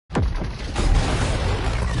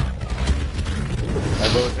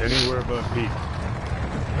vote anywhere but Pete.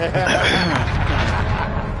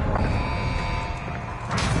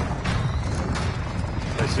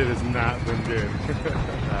 That shit has not been good.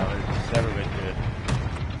 No, it's never been good.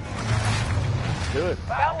 Do it.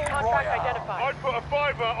 Battle contract identified. I'd put a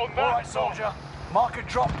fiver on that. All right, soldier. Mark a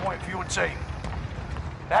drop point for your team.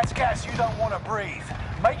 That's gas you don't want to breathe.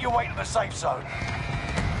 Make your way to the safe zone.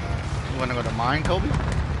 You want to go to mine, Kobe?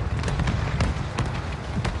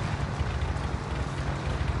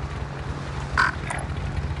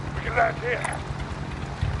 We can land here.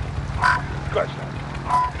 Scratch that.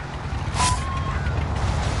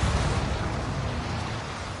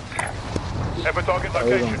 Ever target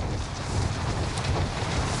location?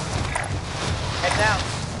 Head down.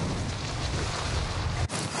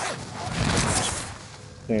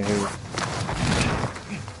 Can't hear you.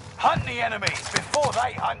 Hunt the enemies before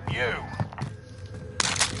they hunt you.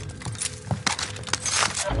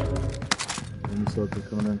 Any soldier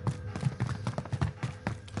coming in.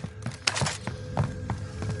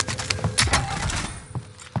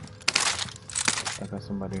 I got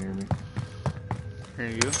somebody near me. Hear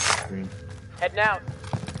you? Green. Heading out.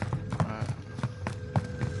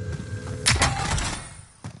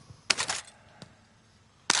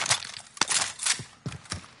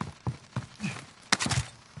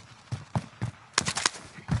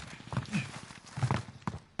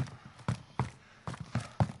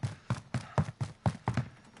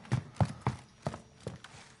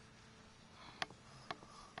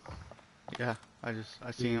 Yeah,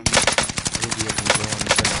 I see him.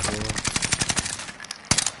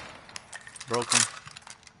 Broken.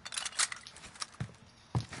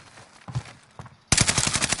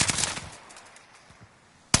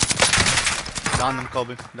 Down them,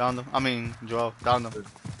 Kobe. Down them. I mean, Joel. Down them.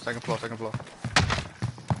 Second floor, second floor.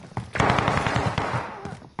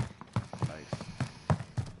 Nice.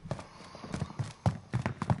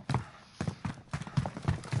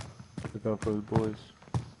 Look out for the boys.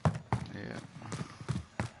 Yeah.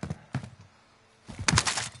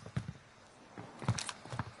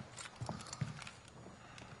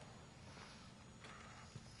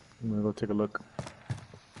 I'm gonna go take a look.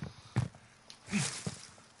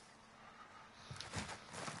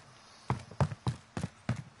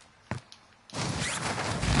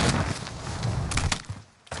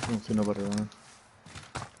 I don't see nobody around.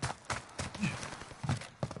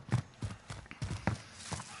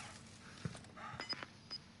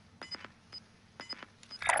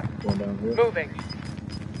 Going down here. Moving.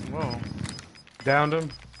 Whoa. Downed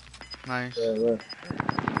him. Nice. Yeah.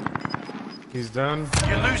 He's done.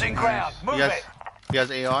 You're losing ground. Move Yes. it. He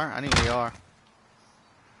has AR? I need AR.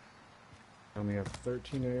 I only have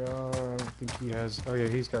 13 AR. I don't think he has. Oh yeah,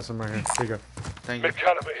 he's got some right here. Here you go. Thank you. Mid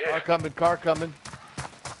caliber here. Car coming.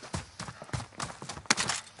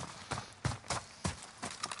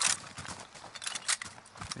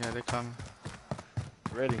 Yeah, they coming.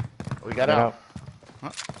 Ready. We got out.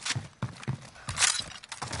 Huh?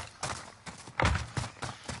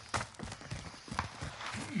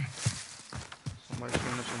 Somebody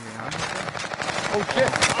shooting us from behind. Oh shit!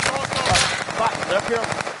 Fuck, they're up here.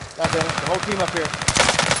 God damn it, the whole team up here.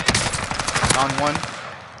 Down one.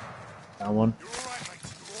 Down one.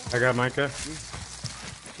 I got Micah.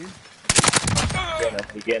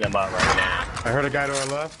 We're getting him out right now. I heard a guy to our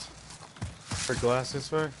left. For glass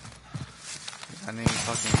this way. I need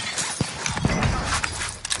fucking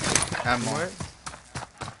ammo. What?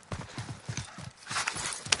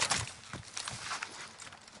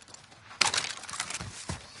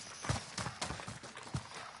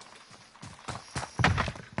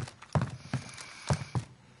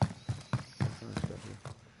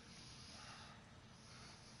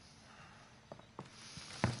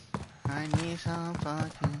 I need some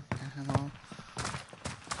fucking ammo.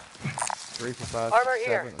 3 for 5. Armor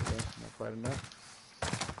here. 7. Okay, not quite enough.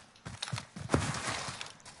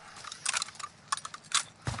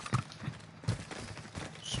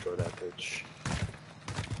 Destroy that bitch.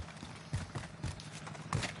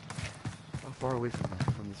 How far away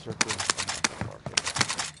from the circle?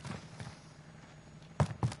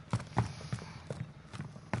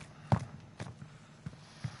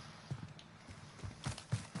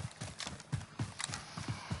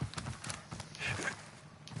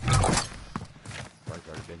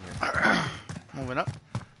 Moving up.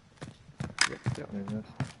 Yep. Yes.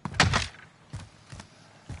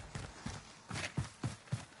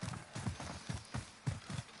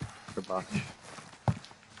 The box.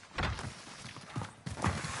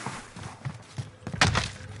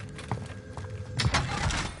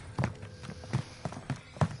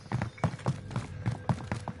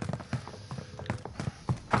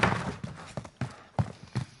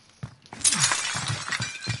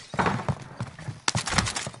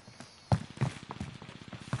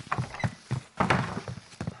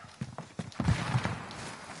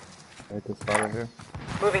 here.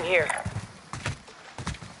 Moving here.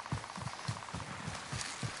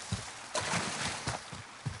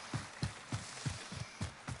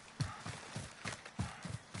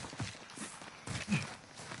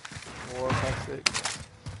 Four, five, 6,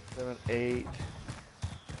 7, 8,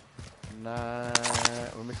 9.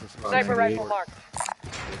 We're missing some. Sniper rifle marked.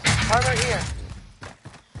 Armor here.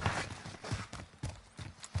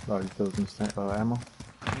 Oh, you still some ammo?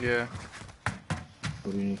 Yeah.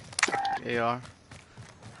 What do you need? AR.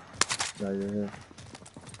 Yeah, you're here.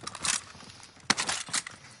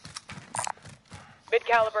 Mid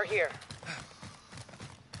caliber here.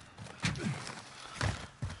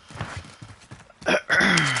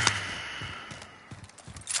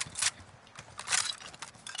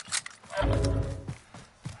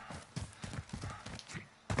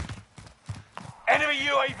 Enemy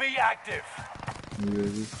UAV active.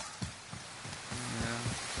 UAV.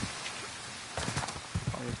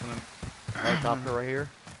 Helicopter right here.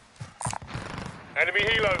 Enemy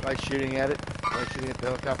helo. Right shooting at it. Right shooting at the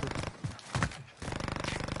helicopter.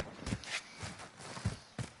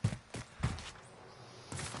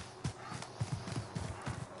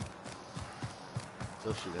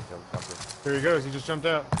 Still shooting at the helicopter. Here he goes. He just jumped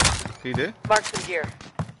out. He did? Mark some gear.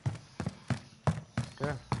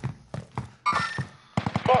 Yeah.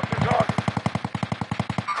 Mark the target.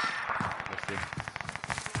 Let's see.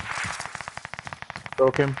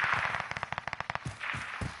 Broke him.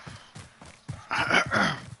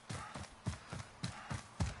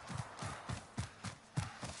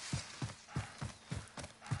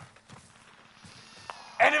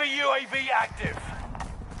 Enemy UAV active.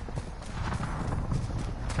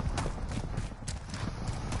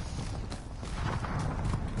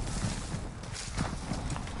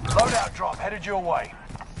 Loadout drop headed your way.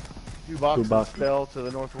 Two boxes boxes. fell to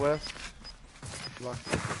the northwest. Two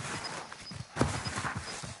boxes.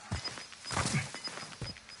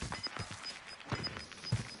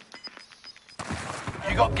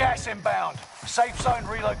 You got gas inbound. Safe zone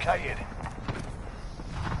relocated.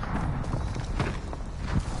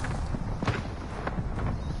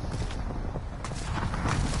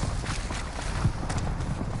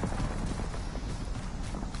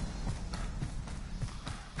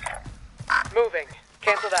 Moving.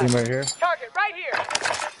 Cancel that. Team right here. Target right here.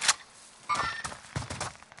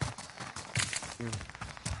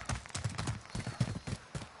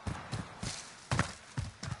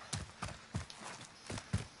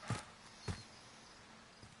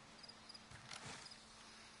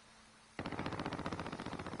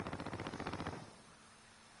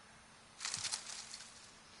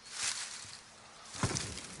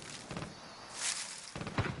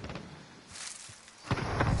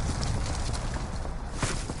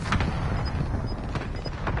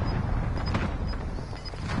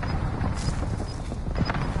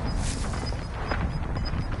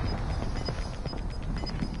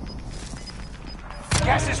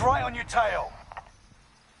 Gas is right on your tail.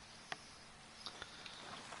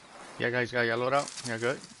 Yeah, guys, got your loadout? Yeah,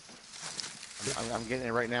 good? I'm getting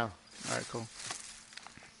it right now. Alright, cool.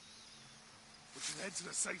 We should head to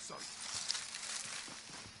the safe zone.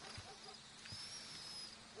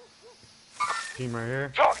 Team right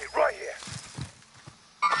here. Target right here.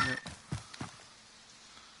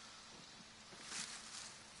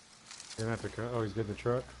 Gonna have to cut. Oh, he's getting the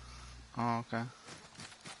truck. Oh, okay.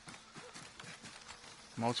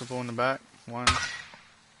 Multiple in the back. One.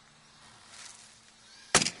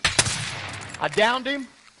 I downed him.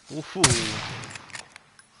 Oof.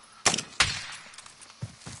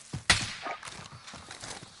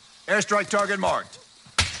 Airstrike target marked.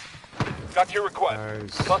 Got your request.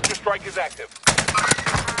 Nice. Cluster strike is active.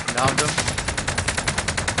 Downed him.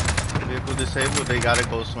 Vehicle disabled. They gotta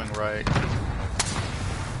go swing right.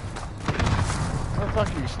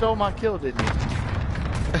 Motherfucker, you stole my kill, didn't you?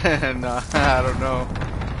 Nah, I don't know.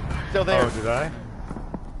 Still there. Oh, did I?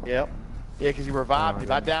 Yep. Yeah, because he revived Oh, him.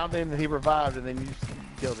 yeah. I downed him, and he revived, and then you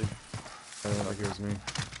killed him. I don't think it was me.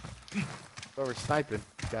 Whoever's sniping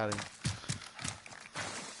got him.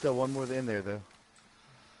 Still one more in there, though.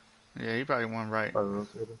 Yeah, he probably won right. Probably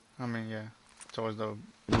rotated. I mean, yeah. Towards the...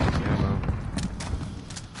 Ammo.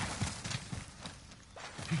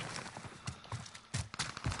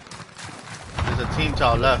 There's a team to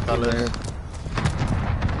our left, fellas.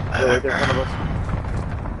 Oh, right there in front of us.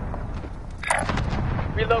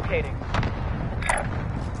 Relocating.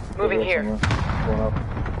 Moving here. Going up.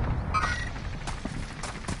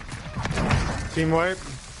 Team wipe.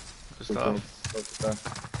 Good stuff.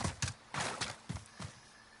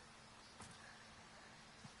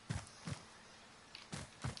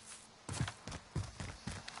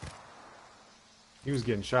 He was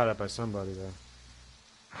getting shot at by somebody though.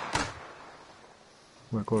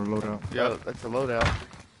 gonna go to loadout. Yeah. That's the loadout.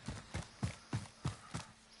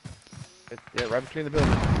 Yeah, right between the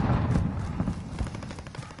buildings. Get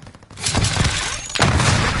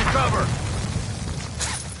to cover.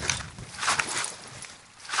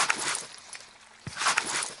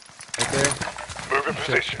 Right there. Move in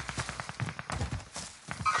position.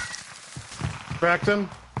 Cracked him.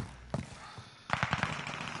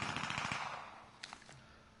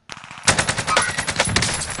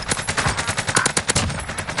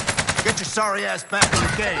 Get your sorry ass back in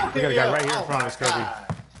the game. We got a guy right here in front of us, Kobe.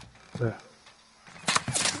 Yeah.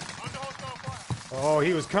 Oh,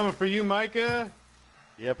 he was coming for you, Micah.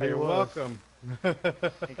 Yep, You're here was. welcome.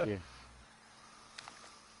 Thank you.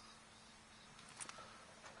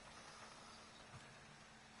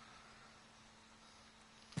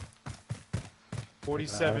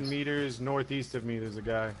 47 meters northeast of me, there's a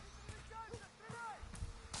guy.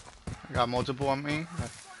 I got multiple on me.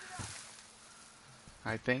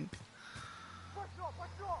 I think.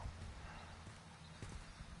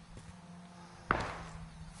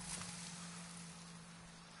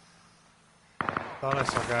 Thought I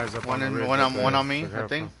saw guys up One on the ridge. one up on there, one on me, so I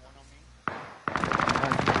think.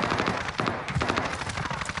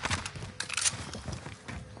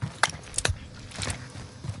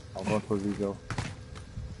 I'm going for Vigo.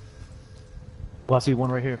 Well, I see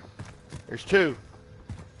one right here. There's two.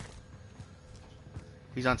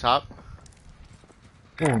 He's on top.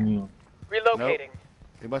 Oh, Neil. Relocating.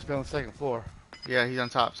 He must be on the second floor. Yeah, he's on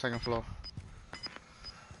top, second floor.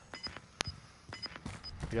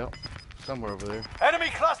 Yep. Somewhere over there. Enemy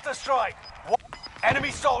cluster strike.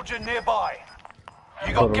 Enemy soldier nearby.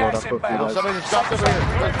 You Hold got on, gas hold on, inbound. hold on. Somebody just dropped over here.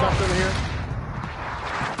 Somebody dropped over here.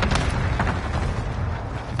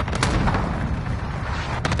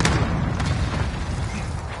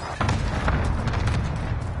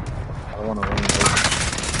 I don't want to run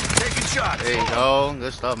into Taking shots. There you go.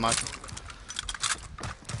 Good stuff, Mike.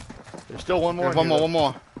 There's still one more. There's one more, one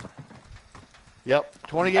more. Yep.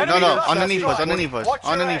 28 Enemy No, no, cluster underneath us, strike. underneath us, Watch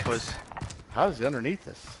your underneath heads. us. How is he underneath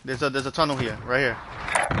us? There's a tunnel here, right here.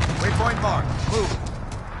 Waypoint mark. Move.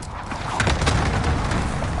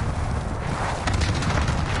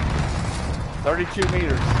 32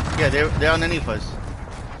 meters. Yeah, they're underneath us.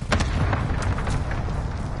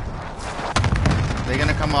 They're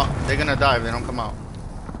gonna come out. They're gonna die if they don't come out.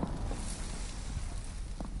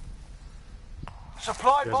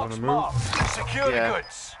 Supply You guys box wanna move? marked. Secure Yeah. the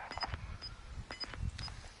goods.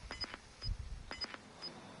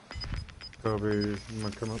 Kobe, I'm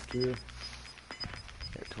gonna come up to you.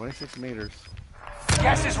 Yeah, 26 meters.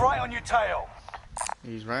 Gas is right on your tail.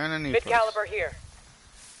 He's right underneath Mid us. caliber here.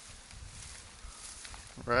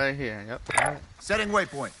 Right here. Yep. Setting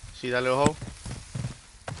waypoint. See that little hole?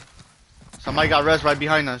 Somebody got res right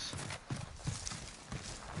behind us.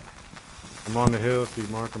 I'm on the hill. If you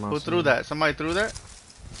mark him, I'll Who see threw him. that? Somebody threw that?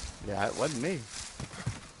 Yeah, it wasn't me.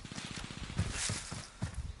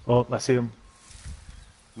 Oh, I see him.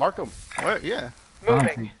 Mark him. Where? Yeah.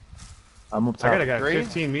 Moving. I'm up I top. got a guy Green?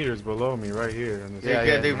 15 meters below me right here. In this Yeah,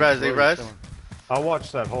 area. they res. They res. I'll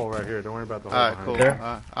watch that hole right here. Don't worry about the hole. All right, behind cool. you.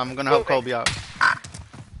 There. I'm gonna help Moving. Kobe out.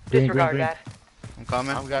 Green, Disregard green, green. that. I'm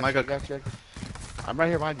coming. I'm got Mike, you, got you. I'm right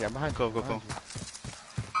here behind you. I'm behind Go, you. go, go. behind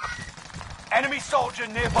you. Enemy soldier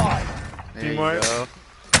nearby. There you Teamwork. go.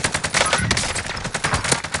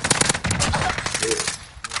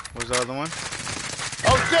 Where's the other one?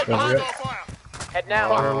 Oh shit! Over here. Head now.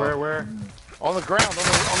 Where? On the ground. On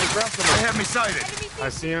the ground somewhere. They have me sighted. I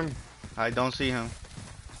see him. I don't see him.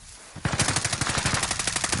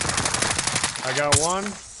 I got one.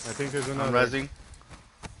 I think there's I'm another. rezzing.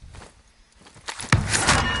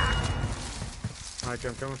 Mike,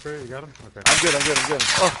 I'm coming for you. You got him? Okay. I'm good. I'm good. I'm good.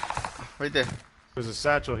 Right there. There's a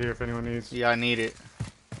satchel here if anyone needs. Yeah, I need it.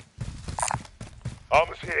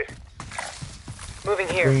 Armor's here. Moving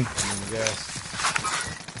here. Green. Yes.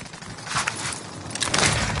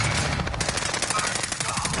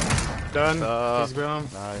 Done. He's gone.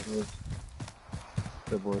 Nice.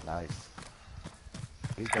 Good boy. Nice.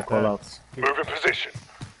 He's No got call that. outs. Move in position.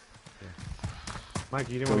 Mike,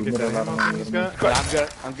 you didn't want to get that ammo thing he's got? Nah, I'm good.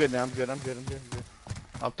 I'm good now. I'm good. I'm good. I'm good. I'm good.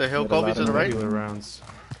 Up the hill, Got a lot Kobe, to of the right. Regular rounds.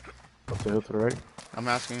 Up the hill to the right. I'm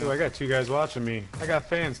asking Ooh, you. I got 2 guys watching me. I got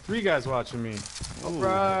fans. 3 guys watching me. All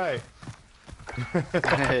right.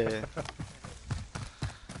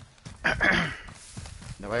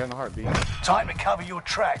 Nobody on the heartbeat. Time to cover your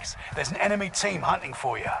tracks. There's an enemy team hunting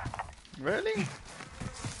for you. Really?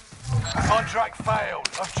 Contract failed.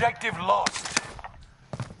 Objective lost.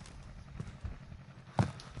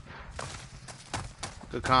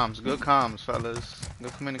 Good comms, fellas.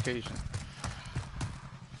 Good communication.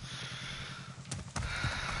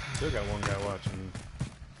 Still got 1 guy watching me.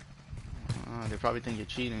 Oh, they probably think you're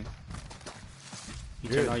cheating. You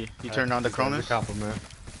Good. turned on the That's a Cronus? compliment.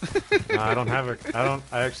 No, I don't have a.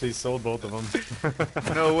 I actually sold both of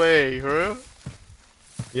them. No way, for real?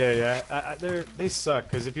 Yeah. They suck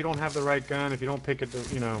because if you don't have the right gun, if you don't pick it,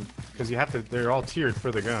 because you have to. They're all tiered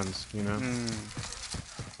for the guns,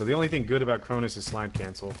 So the only thing good about Cronus is slide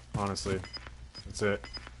cancel. Honestly, that's it.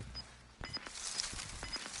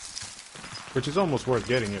 Which is almost worth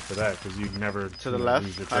getting it for that because you never To the left,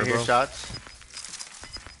 lose your I hear turbo. shots.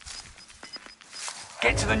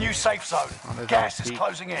 Get to the new safe zone. there's Gas our is peak.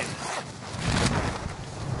 closing in. Not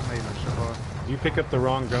even sure. You pick up the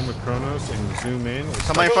wrong gun with Chronos and zoom in.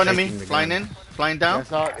 Somebody in front of me, shaking the flying gun. in, flying down.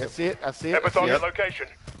 That's all. I see it. I see it. Have a target Yep. location.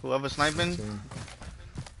 Whoever's sniping,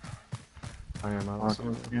 I am out.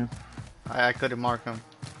 Awesome. Yeah. I couldn't mark him.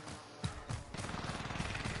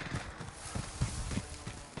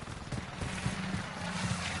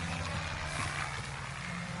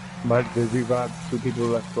 But they revived 2 people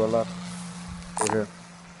left to our left. Over here.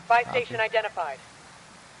 Buy station identified.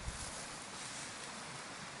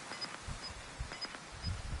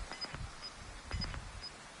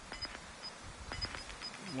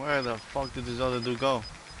 Where the fuck did this other dude go?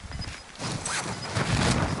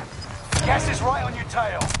 Gas is right on your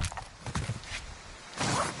tail.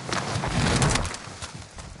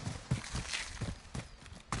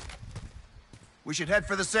 We should head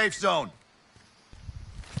for the safe zone.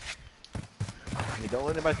 Hey, don't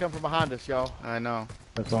let anybody come from behind us, y'all. I know.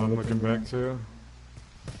 That's So all I'm looking back too.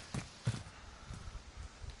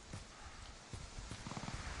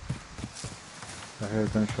 I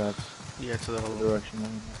heard gunshots. Yeah, to the The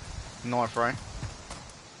direction. north, right?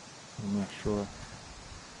 I'm not sure.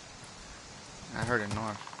 I heard it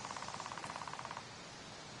north.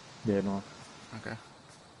 Yeah, no. Okay.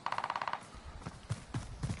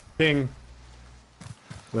 Ping.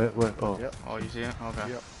 Wait. Oh. Yep. Oh, you see it? Okay.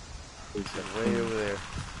 Yep. Way over there.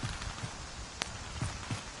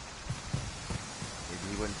 Maybe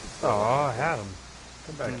he wouldn't sit still. Oh, I had him.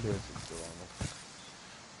 Come back here. Sit still on us.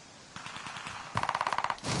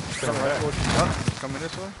 Coming right towards you. Coming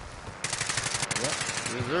this way? Yep.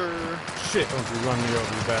 Yes, sir. Shit, don't you run me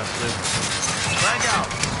over, you bastard. Flag out.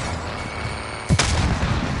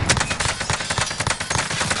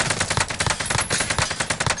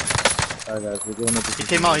 Alright guys, we're going up. He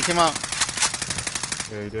came out.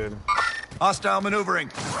 Yeah, he did. Hostile maneuvering.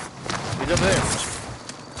 He's over there.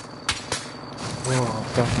 Oh,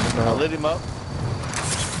 fucking I crap. lit him up.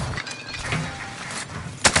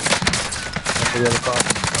 That's the other car.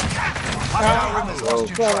 Hunters lost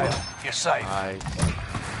your trail. You're safe. Nice.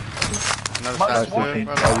 Another Most shot. wanted.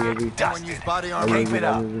 RUAV. Someone use body armor. Keep it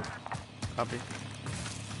up. RUAV. Copy.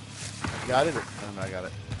 Got it? No, I got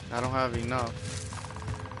it. I don't have enough.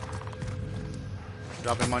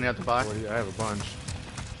 Dropping money at the buy. What do you- I have a bunch.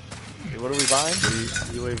 Hey, what are we buying?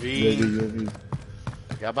 UAV. UAV.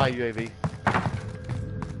 Yeah, I buy UAV.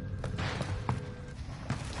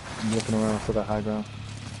 I'm looking around for the high ground.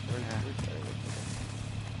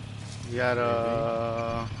 You got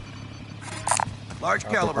Large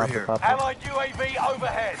caliber here. Allied UAV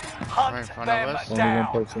overhead. Hunt Right in front of them us. Only one down.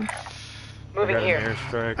 person. I Moving got here. an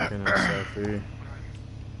airstrike and a selfie.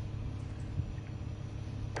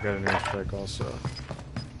 I got an airstrike also.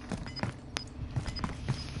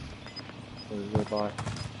 What is that by?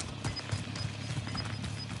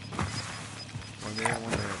 One there,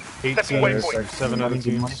 one there. 8 Second waypoint. teams, 7 other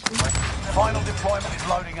teams. Final deployment is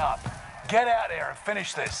loading up. Get out there and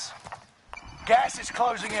finish this. Gas is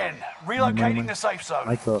closing in. Relocating the safe zone.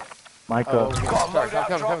 Micah. Oh, Got a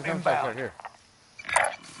loadout drop inbound. here.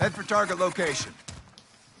 Head for target location.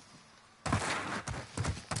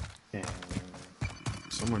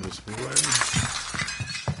 Someone just flew in.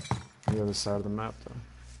 The other side of the map,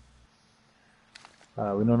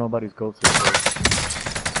 though. We know nobody's ghost is there.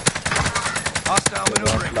 Hostile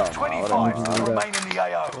maneuvering. 25 still remain in the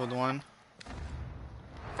AO. Killed one.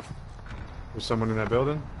 There's someone in that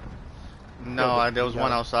building? No, there was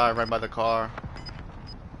one outside right by the car.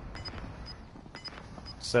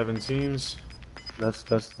 7 teams. Let's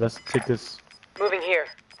take this. Moving here.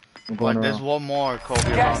 I'm going But there's around. one more Kobe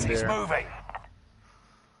Gas around is there. moving.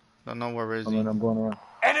 Don't know where is I'm he. going around.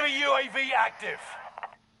 Enemy UAV active.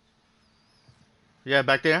 Yeah,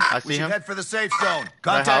 back there. I We see should him. head for the safe zone. house.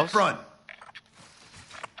 Contact front.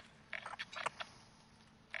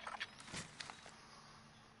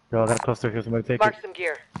 Yo, I got a cluster here. Somebody take Mark it. some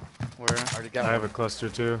gear. Where? Already got I him. have a cluster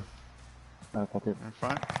too. Copy it. In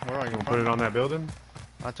front? Where are you? Put it on that building?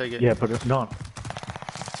 I'll take it. Yeah, put it. No.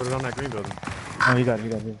 Put it on that green building. Oh, you got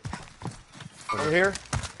it. Over here.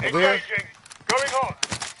 Over here. Engaging. Going on.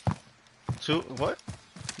 Two? What?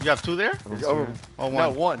 You have two there? He's over. Oh, No,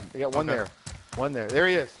 one. one. They got one Okay. there. One there. There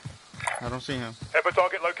he is. I don't see him. Have a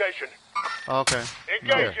target location. Oh, okay.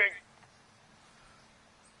 Engaging.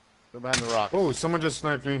 Go behind the rock. Oh, someone just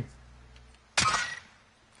sniped me.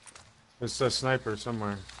 It's a sniper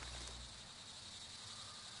somewhere.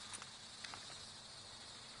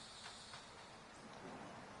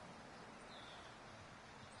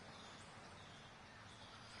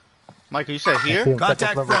 Michael, you said I see here? him, Contact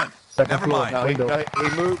second floor. front. Second Never floor, mind. No, window.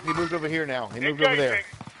 he moved over here now. He moved over there. Engaging.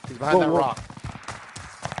 He's behind that Whoa, whoa. rock.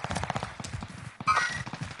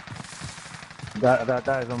 That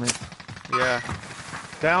guy's on me. Yeah.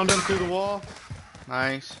 Downed him through the wall.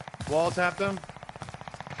 Nice. Wall tapped him.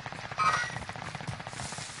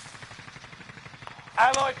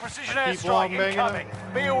 Allied precision I keep airstrike wall banging incoming.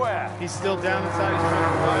 Be aware. He's still down inside. He's trying to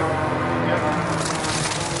revive.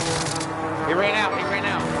 He ran out. He ran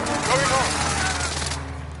out. Going on.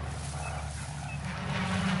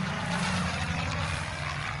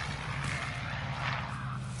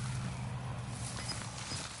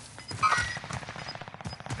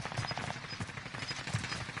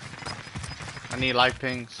 I need life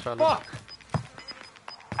pings, fellas. Fuck!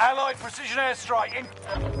 Allied precision airstrike in.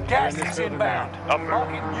 Gas is inbound.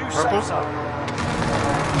 Marking new Purple? safe zone.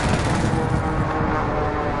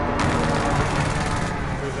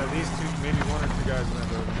 There's at least two, maybe one or two guys in that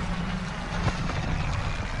building.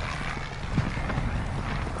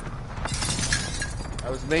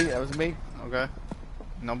 That was me. That was me. Okay.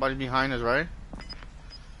 Nobody behind us, right?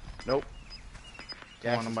 Nope. Don't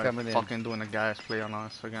Gas want is nobody coming in. fucking doing a gas play on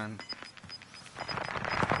us again.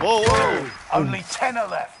 Whoa, whoa! Only 10 are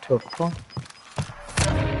left. The fuck?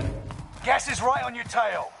 Gas is right on your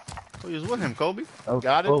tail. Who was with him, Kobe? That was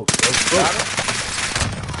Got it. close. That was Got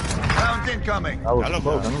close. it. Round incoming. That was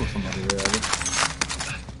close. I knew somebody there.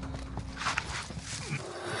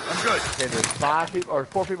 I'm good. Okay, there's 5 people or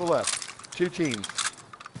 4 people left. 2 teams.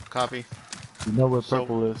 Copy. You know where So-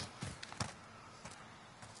 purple is.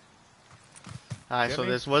 Alright, Get so me?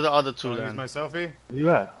 there's where the other two Use then? my selfie. Where you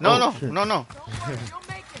at? No, Oh, no, shit. no, no.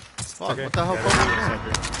 Fuck, Okay. what the hell, Yeah,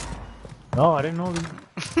 Kobe? No, I didn't know.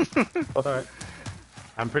 All right.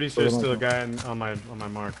 I'm pretty sure there's still a guy on my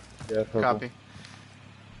mark. Yeah, purple. Copy.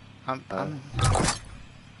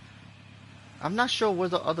 I'm not sure where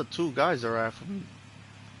the other 2 guys are at.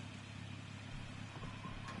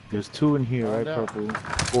 There's 2 in here, right? no. Purple.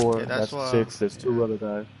 4. Yeah, that's that's 6. There's 2 other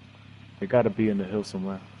guys. They gotta be in the hill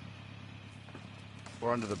somewhere.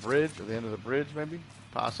 Or under the bridge, or the end of the bridge, maybe?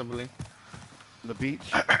 Possibly. On the beach.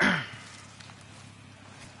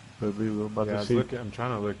 Maybe we're about Yeah, to see. I'm trying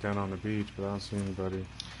to look down on the beach, but I don't see anybody.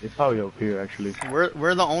 They're probably up here, actually.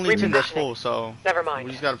 We're the only team that's Repositioning. full, so Never we mind.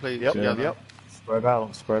 just gotta play Yep, together. yep. Spread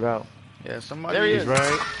out. Spread out. Yeah, somebody. There he He's is.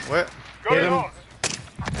 right. Where? Going him. on.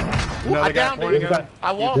 Another I guy downed pointing him. gun.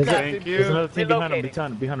 I walked There's at Thank him. you. There's another team behind him. Relocating.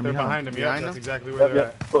 Behind him. They're Behind behind him. him. Yeah, Behind that's him? exactly where Yep,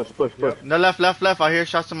 they're yep. Push. No, left. I hear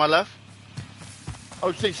shots to my left.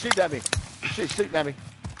 Oh, she's shooting at me. She's shooting at me.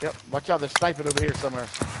 Yep. Watch out. They're sniping over here somewhere.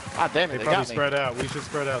 Ah, damn at. it. They They probably got me. spread out. We should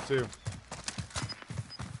spread out too.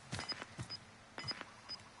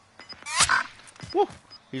 Woo!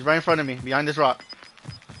 He's right in front of me, behind this rock.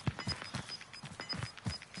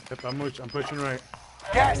 Yep, I'm pushing right.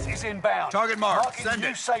 Gas is inbound. Target marked. Marking Send new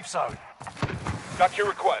it. safe zone. Got your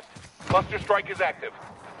request. Cluster strike is active.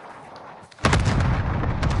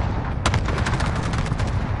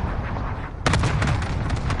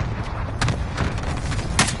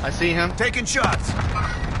 I see him Taking shots.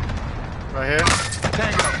 right here.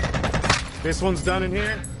 Tango. This one's done in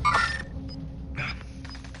here.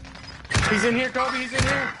 He's in here, Kobe. He's in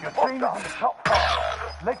here. Your team is in the top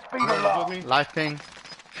 5. Let's be the With last. me. Life ping.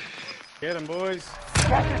 Get him, boys.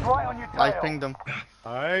 Gas is right on your tail. Life pinged them.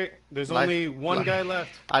 All right. There's Life- only one guy left.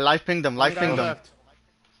 I life pinged them. Life One guy pinged them. left.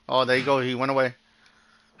 Oh, there you go. He went away.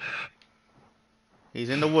 He's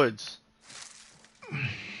in the woods.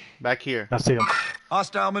 Back here. I see him.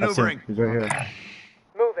 Hostile That's maneuvering. him. He's right here.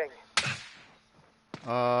 Moving. He's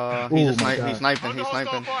Oh a my God. he's sniping. He's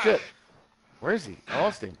sniping. Shit. Where is he? I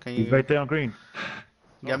lost him. Can He's you right there on green.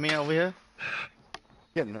 get me over here?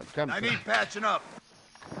 Come. I need patching up.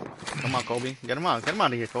 Come on, Kobe. Get him out. Get him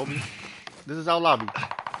out of here, Kobe. This is our lobby.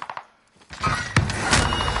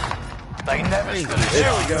 They never stood a There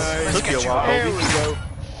chance. we go. Let's Took get you a you while, out. Kobe. we go.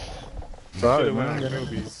 Sorry, Should've went on man.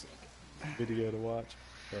 Kobe's video to watch.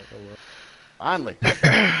 But, oh well. Finally.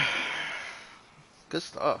 Good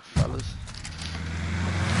stuff, fellas.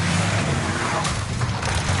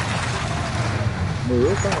 Well,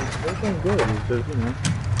 they're going good. It's just, you know.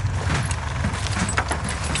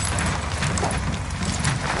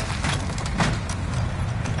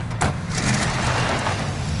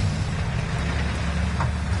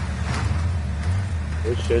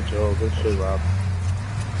 Good shit. shit, Joe. Good shit, Rob.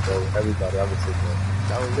 So everybody, obviously.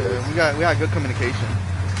 That was good. We got good communication.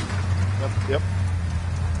 Yep.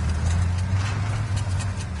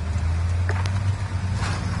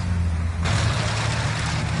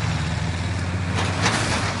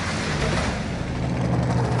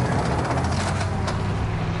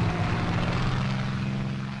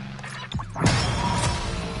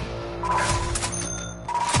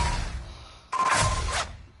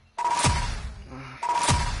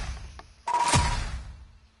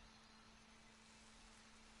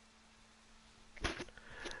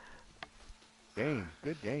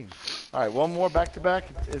 Good game. All right, one more back to back.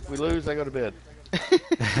 If we lose, I go to bed.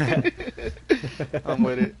 I'm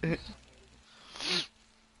with it.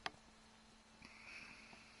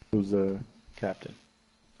 Who's the captain?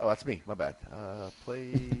 Oh, that's me. My bad.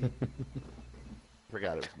 Play.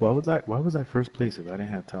 Forgot it. Why was I first place if I didn't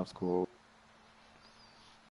have top score?